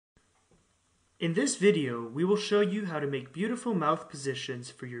In this video, we will show you how to make beautiful mouth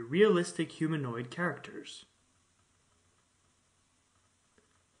positions for your realistic humanoid characters.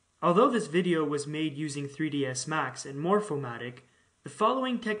 Although this video was made using 3ds Max and Morphomatic, the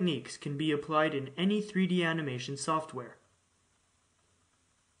following techniques can be applied in any 3D animation software.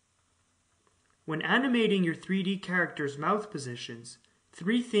 When animating your 3D character's mouth positions,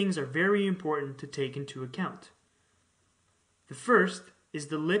 three things are very important to take into account. The first is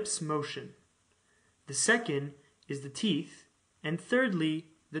the lips motion. The second is the teeth, and thirdly,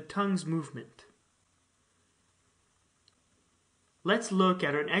 the tongue's movement. Let's look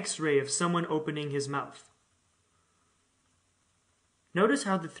at an X-ray of someone opening his mouth. Notice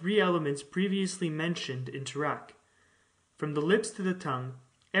how the three elements previously mentioned interact. From the lips to the tongue,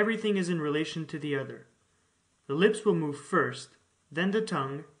 everything is in relation to the other. The lips will move first, then the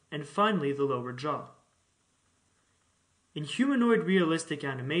tongue, and finally the lower jaw. In humanoid realistic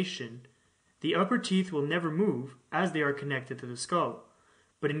animation, the upper teeth will never move as they are connected to the skull,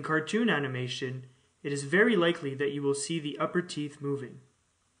 but in cartoon animation, it is very likely that you will see the upper teeth moving.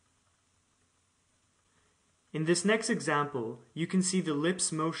 In this next example, you can see the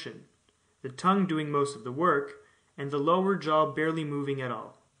lips motion, the tongue doing most of the work, and the lower jaw barely moving at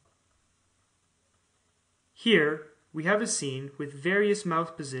all. Here, we have a scene with various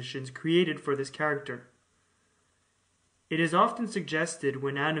mouth positions created for this character. It is often suggested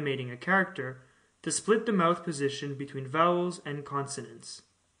when animating a character to split the mouth position between vowels and consonants.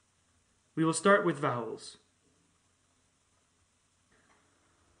 We will start with vowels.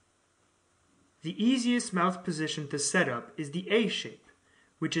 The easiest mouth position to set up is the A shape,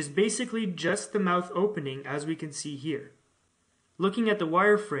 which is basically just the mouth opening as we can see here. Looking at the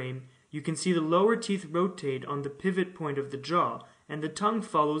wireframe, you can see the lower teeth rotate on the pivot point of the jaw, and the tongue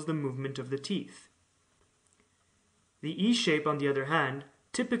follows the movement of the teeth. The E shape, on the other hand,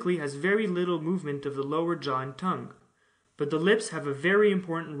 typically has very little movement of the lower jaw and tongue, but the lips have a very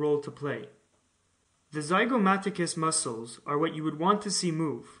important role to play. The zygomaticus muscles are what you would want to see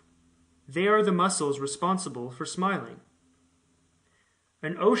move. They are the muscles responsible for smiling.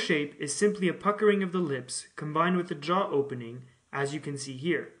 An O shape is simply a puckering of the lips combined with the jaw opening, as you can see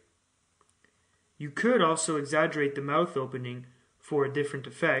here. You could also exaggerate the mouth opening for a different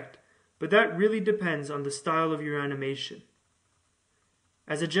effect, but that really depends on the style of your animation.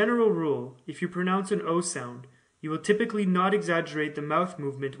 As a general rule, if you pronounce an O sound, you will typically not exaggerate the mouth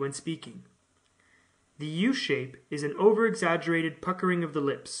movement when speaking. The U shape is an over-exaggerated puckering of the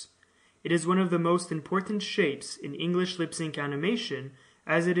lips. It is one of the most important shapes in English lip-sync animation,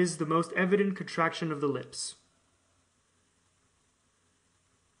 as it is the most evident contraction of the lips.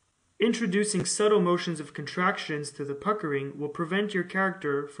 Introducing subtle motions of contractions to the puckering will prevent your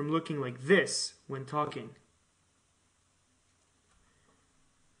character from looking like this when talking.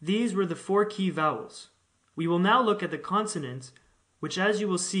 These were the four key vowels. We will now look at the consonants, which, as you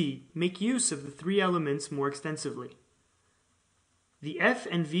will see, make use of the three elements more extensively. The F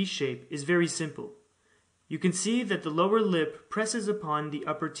and V shape is very simple. You can see that the lower lip presses upon the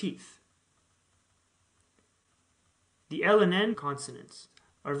upper teeth. The L and N consonants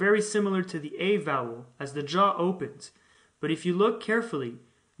are very similar to the A vowel as the jaw opens, but if you look carefully,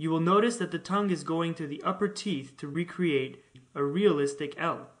 you will notice that the tongue is going to the upper teeth to recreate a realistic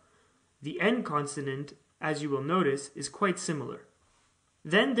L. The N consonant, as you will notice, is quite similar.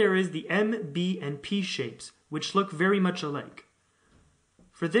 Then there is the M, B, and P shapes, which look very much alike.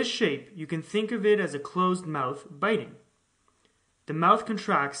 For this shape, you can think of it as a closed mouth biting. The mouth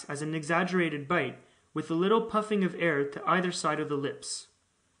contracts as an exaggerated bite with a little puffing of air to either side of the lips.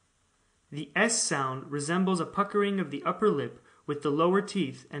 The S sound resembles a puckering of the upper lip with the lower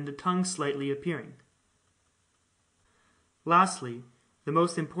teeth and the tongue slightly appearing. Lastly, the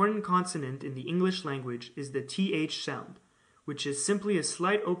most important consonant in the English language is the TH sound, which is simply a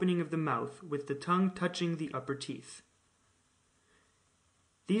slight opening of the mouth with the tongue touching the upper teeth.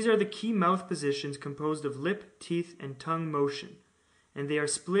 These are the key mouth positions composed of lip, teeth, and tongue motion, and they are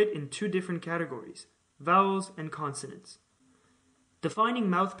split in two different categories, vowels and consonants. Defining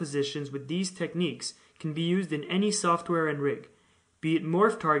mouth positions with these techniques can be used in any software and rig, be it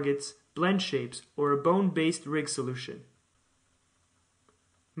morph targets, blend shapes, or a bone-based rig solution.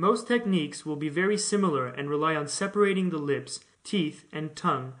 Most techniques will be very similar and rely on separating the lips, teeth, and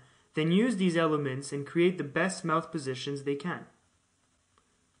tongue, then use these elements and create the best mouth positions they can.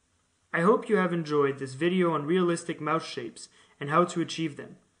 I hope you have enjoyed this video on realistic mouth shapes and how to achieve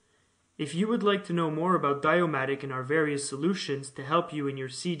them. If you would like to know more about Di-O-Matic and our various solutions to help you in your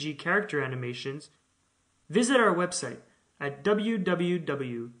CG character animations, visit our website at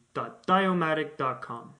www.diomatic.com.